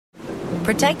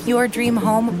Protect your dream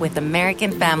home with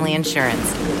American Family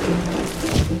Insurance.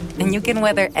 And you can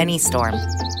weather any storm.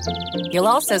 You'll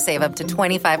also save up to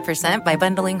 25% by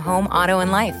bundling home, auto,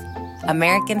 and life.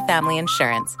 American Family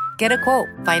Insurance. Get a quote.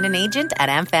 Find an agent at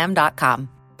amfam.com.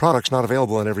 Products not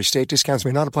available in every state. Discounts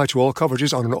may not apply to all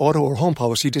coverages on an auto or home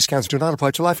policy. Discounts do not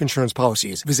apply to life insurance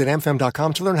policies. Visit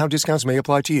amfam.com to learn how discounts may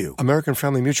apply to you. American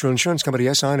Family Mutual Insurance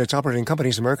Company, SI, and its operating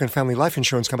companies, American Family Life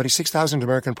Insurance Company, 6000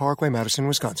 American Parkway, Madison,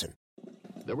 Wisconsin.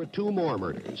 There were two more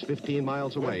murders 15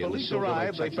 miles away. When police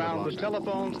arrived, they found the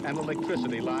telephones and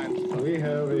electricity lines. We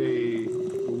have a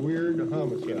weird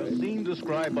homicide. A scene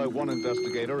described by one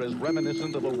investigator as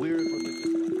reminiscent of a weird...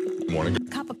 Morning.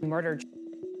 Murder.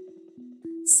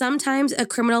 Sometimes a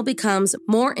criminal becomes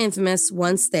more infamous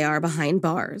once they are behind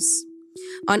bars.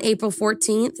 On April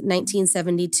 14th,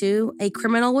 1972, a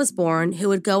criminal was born who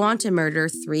would go on to murder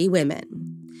 3 women.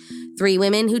 3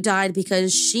 women who died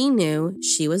because she knew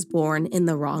she was born in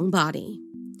the wrong body.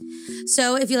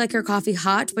 So if you like your coffee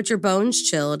hot but your bones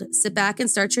chilled, sit back and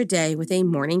start your day with a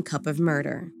morning cup of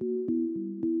murder.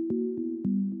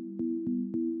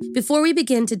 Before we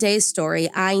begin today's story,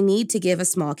 I need to give a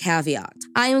small caveat.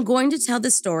 I am going to tell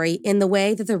the story in the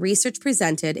way that the research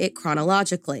presented it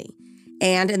chronologically,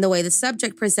 and in the way the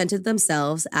subject presented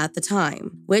themselves at the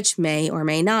time, which may or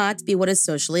may not be what is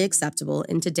socially acceptable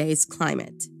in today's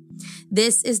climate.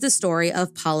 This is the story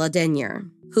of Paula Denyer,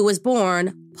 who was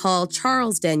born Paul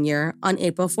Charles Denyer on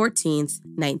April 14th,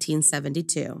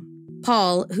 1972.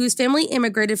 Paul, whose family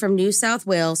immigrated from New South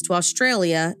Wales to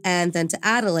Australia and then to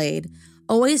Adelaide,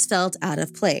 always felt out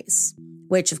of place,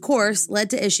 which of course led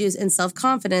to issues in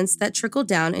self-confidence that trickled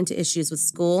down into issues with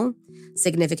school,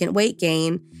 significant weight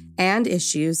gain, and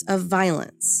issues of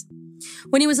violence.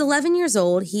 When he was 11 years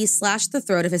old, he slashed the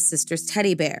throat of his sister's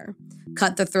teddy bear,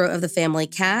 cut the throat of the family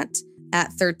cat,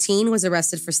 at 13 was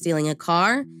arrested for stealing a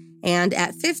car, and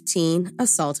at 15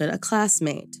 assaulted a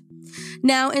classmate.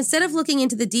 Now, instead of looking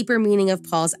into the deeper meaning of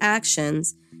Paul's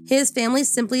actions, his family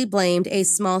simply blamed a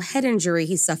small head injury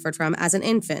he suffered from as an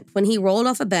infant when he rolled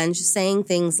off a bench saying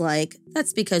things like,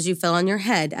 "That's because you fell on your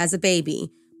head as a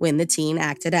baby," when the teen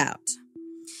acted out.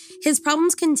 His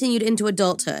problems continued into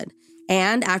adulthood,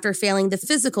 and after failing the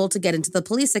physical to get into the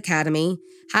police academy,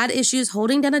 had issues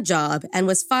holding down a job and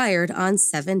was fired on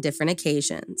 7 different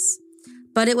occasions.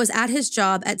 But it was at his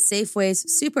job at Safeway's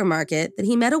supermarket that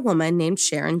he met a woman named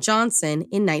Sharon Johnson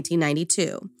in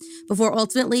 1992, before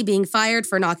ultimately being fired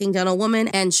for knocking down a woman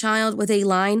and child with a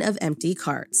line of empty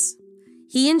carts.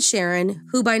 He and Sharon,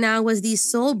 who by now was the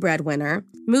sole breadwinner,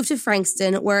 moved to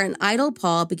Frankston, where an idle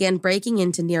Paul began breaking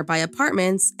into nearby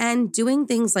apartments and doing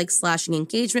things like slashing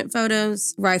engagement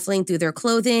photos, rifling through their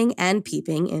clothing, and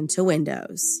peeping into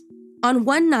windows. On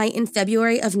one night in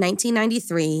February of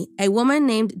 1993, a woman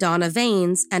named Donna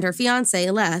Vanes and her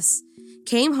fiancé, Les,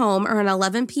 came home around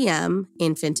 11 p.m.,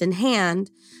 infant in hand,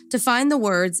 to find the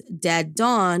words "Dead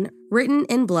Dawn" written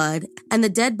in blood and the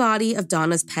dead body of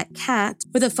Donna's pet cat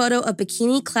with a photo of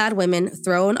bikini-clad women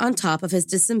thrown on top of his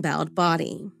disemboweled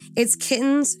body. Its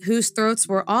kittens, whose throats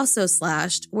were also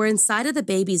slashed, were inside of the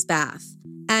baby's bath,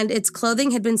 and its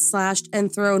clothing had been slashed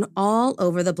and thrown all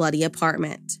over the bloody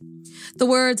apartment. The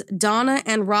words Donna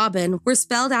and Robin were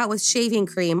spelled out with shaving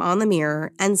cream on the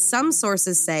mirror, and some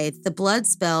sources say the blood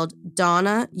spelled,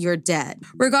 "Donna, you're dead."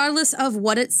 Regardless of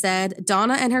what it said,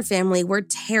 Donna and her family were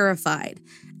terrified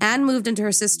and moved into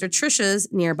her sister Trisha's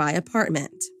nearby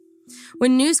apartment.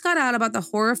 When news got out about the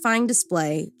horrifying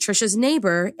display, Trisha's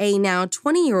neighbor, a now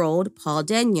 20-year-old Paul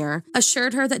Denyer,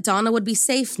 assured her that Donna would be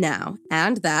safe now,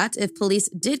 and that if police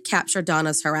did capture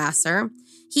Donna's harasser,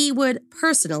 he would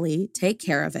personally take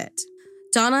care of it.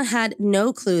 Donna had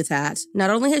no clue that not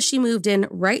only had she moved in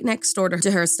right next door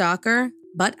to her stalker,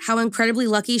 but how incredibly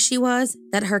lucky she was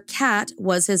that her cat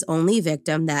was his only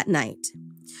victim that night.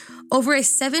 Over a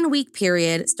 7-week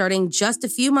period, starting just a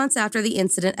few months after the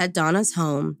incident at Donna's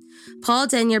home, Paul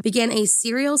Denyer began a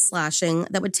serial slashing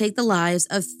that would take the lives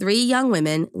of 3 young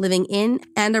women living in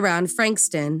and around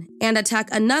Frankston and attack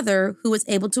another who was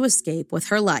able to escape with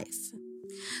her life.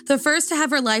 The first to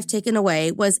have her life taken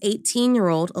away was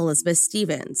 18-year-old Elizabeth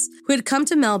Stevens, who had come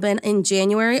to Melbourne in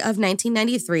January of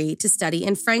 1993 to study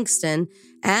in Frankston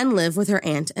and live with her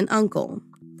aunt and uncle.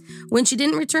 When she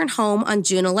didn't return home on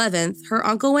June 11th, her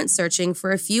uncle went searching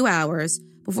for a few hours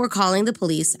before calling the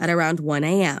police at around 1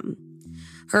 a.m.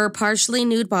 Her partially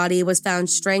nude body was found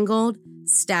strangled,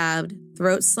 stabbed,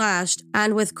 throat slashed,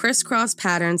 and with crisscross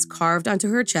patterns carved onto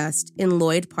her chest in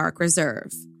Lloyd Park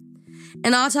Reserve.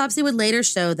 An autopsy would later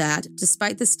show that,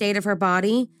 despite the state of her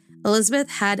body, Elizabeth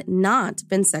had not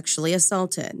been sexually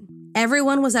assaulted.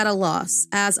 Everyone was at a loss,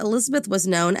 as Elizabeth was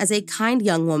known as a kind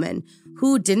young woman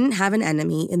who didn't have an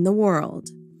enemy in the world.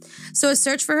 So a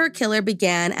search for her killer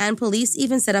began, and police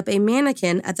even set up a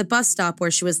mannequin at the bus stop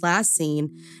where she was last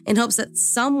seen in hopes that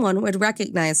someone would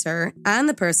recognize her and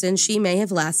the person she may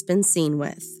have last been seen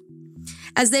with.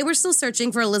 As they were still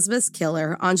searching for Elizabeth's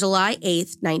killer, on July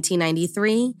 8,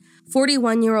 1993,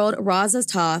 41-year-old Rosa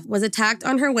Toth was attacked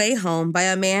on her way home by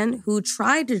a man who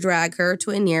tried to drag her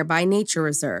to a nearby nature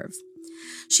reserve.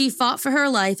 She fought for her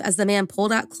life as the man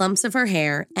pulled out clumps of her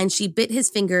hair, and she bit his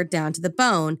finger down to the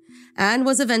bone and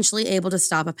was eventually able to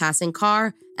stop a passing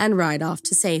car and ride off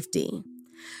to safety.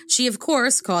 She, of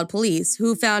course, called police,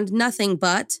 who found nothing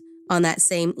but, on that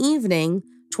same evening,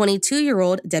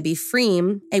 22-year-old Debbie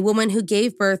Freem, a woman who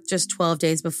gave birth just 12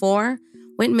 days before,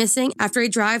 went missing after a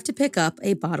drive to pick up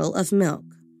a bottle of milk.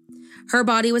 Her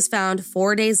body was found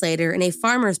 4 days later in a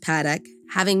farmer's paddock,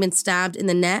 having been stabbed in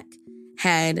the neck,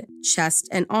 head, chest,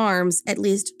 and arms at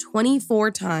least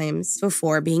 24 times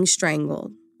before being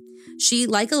strangled. She,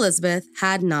 like Elizabeth,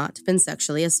 had not been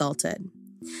sexually assaulted.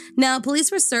 Now,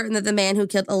 police were certain that the man who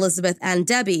killed Elizabeth and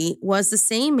Debbie was the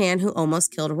same man who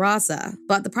almost killed Rosa,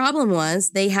 but the problem was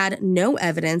they had no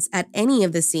evidence at any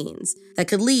of the scenes that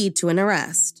could lead to an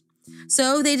arrest.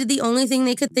 So they did the only thing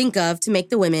they could think of to make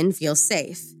the women feel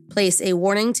safe: place a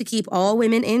warning to keep all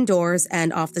women indoors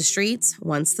and off the streets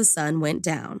once the sun went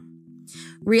down.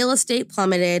 Real estate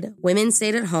plummeted, women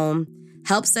stayed at home,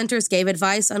 help centers gave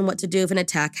advice on what to do if an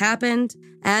attack happened,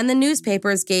 and the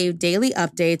newspapers gave daily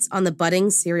updates on the budding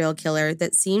serial killer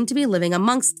that seemed to be living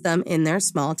amongst them in their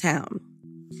small town.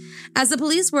 As the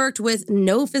police worked with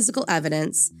no physical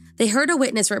evidence, they heard a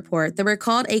witness report that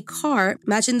recalled a car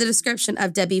matching the description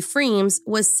of Debbie Freem's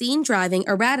was seen driving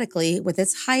erratically with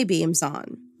its high beams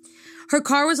on. Her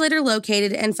car was later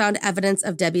located and found evidence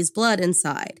of Debbie's blood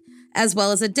inside, as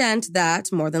well as a dent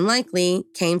that, more than likely,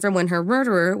 came from when her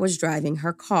murderer was driving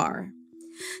her car.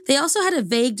 They also had a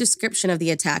vague description of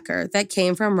the attacker that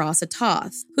came from Rosa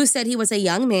Toth, who said he was a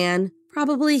young man,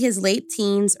 probably his late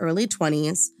teens, early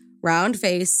 20s, round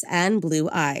face, and blue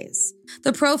eyes.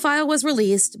 The profile was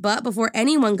released, but before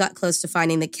anyone got close to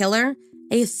finding the killer,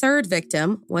 a third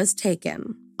victim was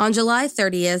taken. On July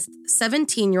 30th,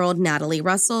 17-year-old Natalie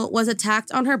Russell was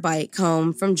attacked on her bike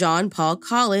home from John Paul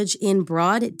College in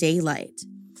broad daylight.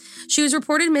 She was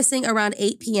reported missing around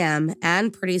 8 p.m.,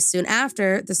 and pretty soon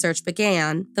after the search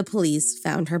began, the police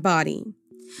found her body.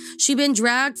 She'd been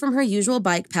dragged from her usual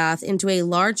bike path into a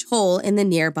large hole in the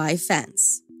nearby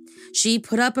fence. She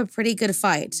put up a pretty good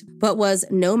fight, but was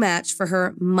no match for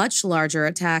her much larger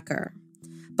attacker.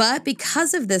 But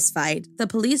because of this fight, the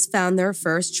police found their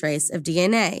first trace of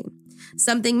DNA,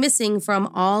 something missing from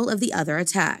all of the other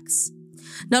attacks.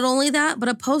 Not only that, but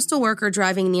a postal worker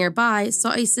driving nearby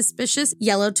saw a suspicious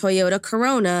yellow Toyota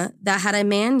Corona that had a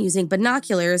man using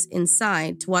binoculars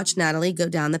inside to watch Natalie go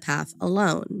down the path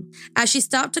alone. As she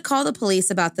stopped to call the police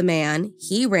about the man,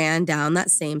 he ran down that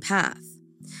same path.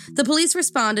 The police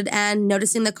responded and,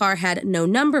 noticing the car had no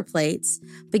number plates,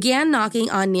 began knocking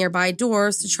on nearby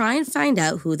doors to try and find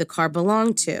out who the car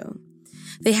belonged to.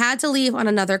 They had to leave on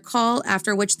another call,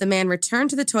 after which the man returned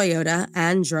to the Toyota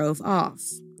and drove off.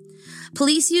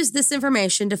 Police used this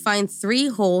information to find 3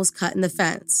 holes cut in the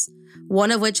fence,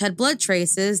 one of which had blood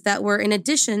traces that were in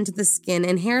addition to the skin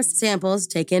and hair samples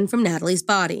taken from Natalie's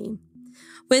body.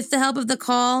 With the help of the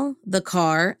call, the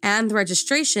car, and the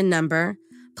registration number,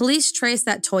 police traced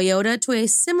that Toyota to a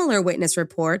similar witness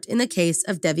report in the case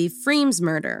of Debbie Freem's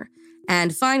murder,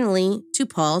 and finally to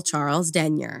Paul Charles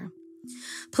Denyer.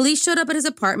 Police showed up at his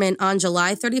apartment on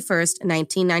July 31st,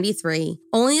 1993,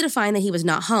 only to find that he was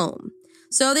not home,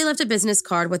 so they left a business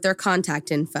card with their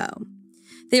contact info.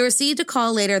 They received a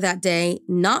call later that day,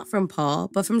 not from Paul,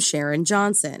 but from Sharon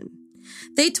Johnson.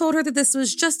 They told her that this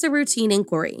was just a routine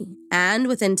inquiry, and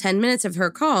within 10 minutes of her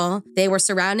call, they were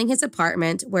surrounding his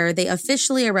apartment, where they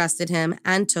officially arrested him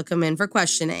and took him in for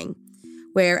questioning,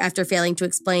 where, after failing to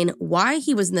explain why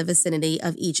he was in the vicinity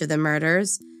of each of the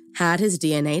murders, had his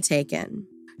DNA taken.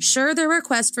 Sure, their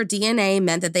request for DNA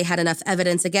meant that they had enough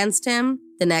evidence against him.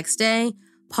 The next day,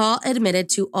 Paul admitted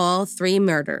to all 3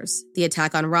 murders, the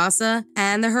attack on Rosa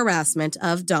and the harassment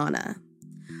of Donna.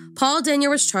 Paul Denyer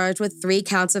was charged with 3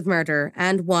 counts of murder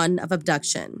and 1 of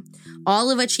abduction, all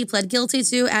of which he pled guilty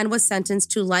to and was sentenced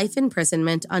to life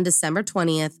imprisonment on December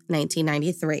 20th,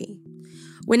 1993.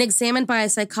 When examined by a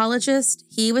psychologist,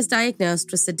 he was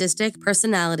diagnosed with sadistic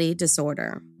personality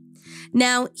disorder.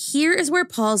 Now, here is where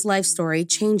Paul's life story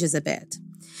changes a bit.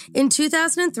 In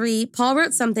 2003, Paul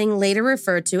wrote something later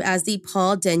referred to as the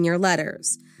Paul Denyer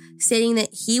letters, stating that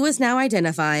he was now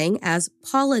identifying as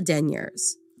Paula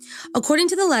Denyers. According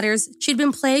to the letters, she'd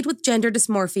been plagued with gender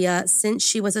dysmorphia since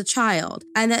she was a child,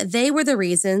 and that they were the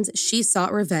reasons she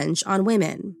sought revenge on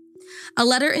women. A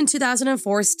letter in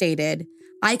 2004 stated,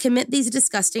 "I commit these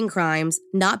disgusting crimes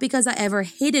not because I ever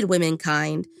hated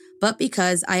womankind, but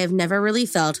because I have never really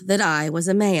felt that I was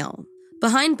a male."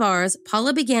 Behind bars,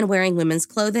 Paula began wearing women's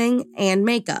clothing and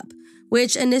makeup,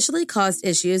 which initially caused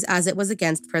issues as it was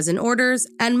against prison orders,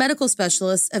 and medical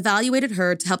specialists evaluated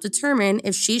her to help determine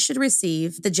if she should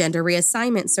receive the gender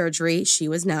reassignment surgery she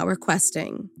was now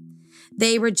requesting.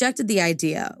 They rejected the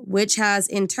idea, which has,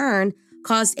 in turn,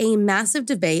 caused a massive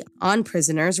debate on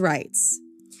prisoners' rights.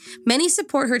 Many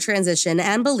support her transition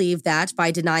and believe that by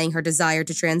denying her desire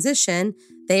to transition,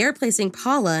 they are placing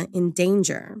Paula in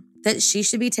danger, that she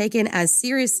should be taken as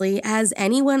seriously as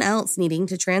anyone else needing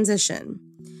to transition.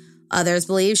 Others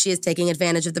believe she is taking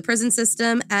advantage of the prison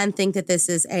system and think that this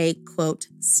is a, quote,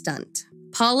 stunt.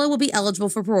 Paula will be eligible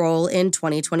for parole in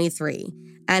 2023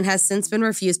 and has since been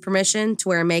refused permission to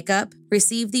wear makeup,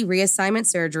 receive the reassignment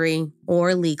surgery,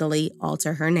 or legally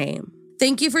alter her name.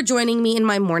 Thank you for joining me in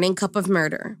my morning cup of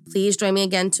murder. Please join me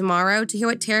again tomorrow to hear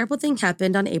what terrible thing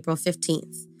happened on April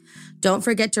 15th. Don't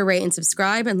forget to rate and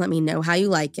subscribe and let me know how you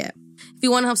like it. If you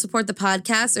want to help support the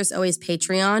podcast, there's always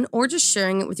Patreon or just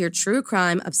sharing it with your true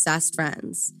crime obsessed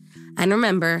friends. And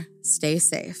remember, stay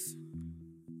safe.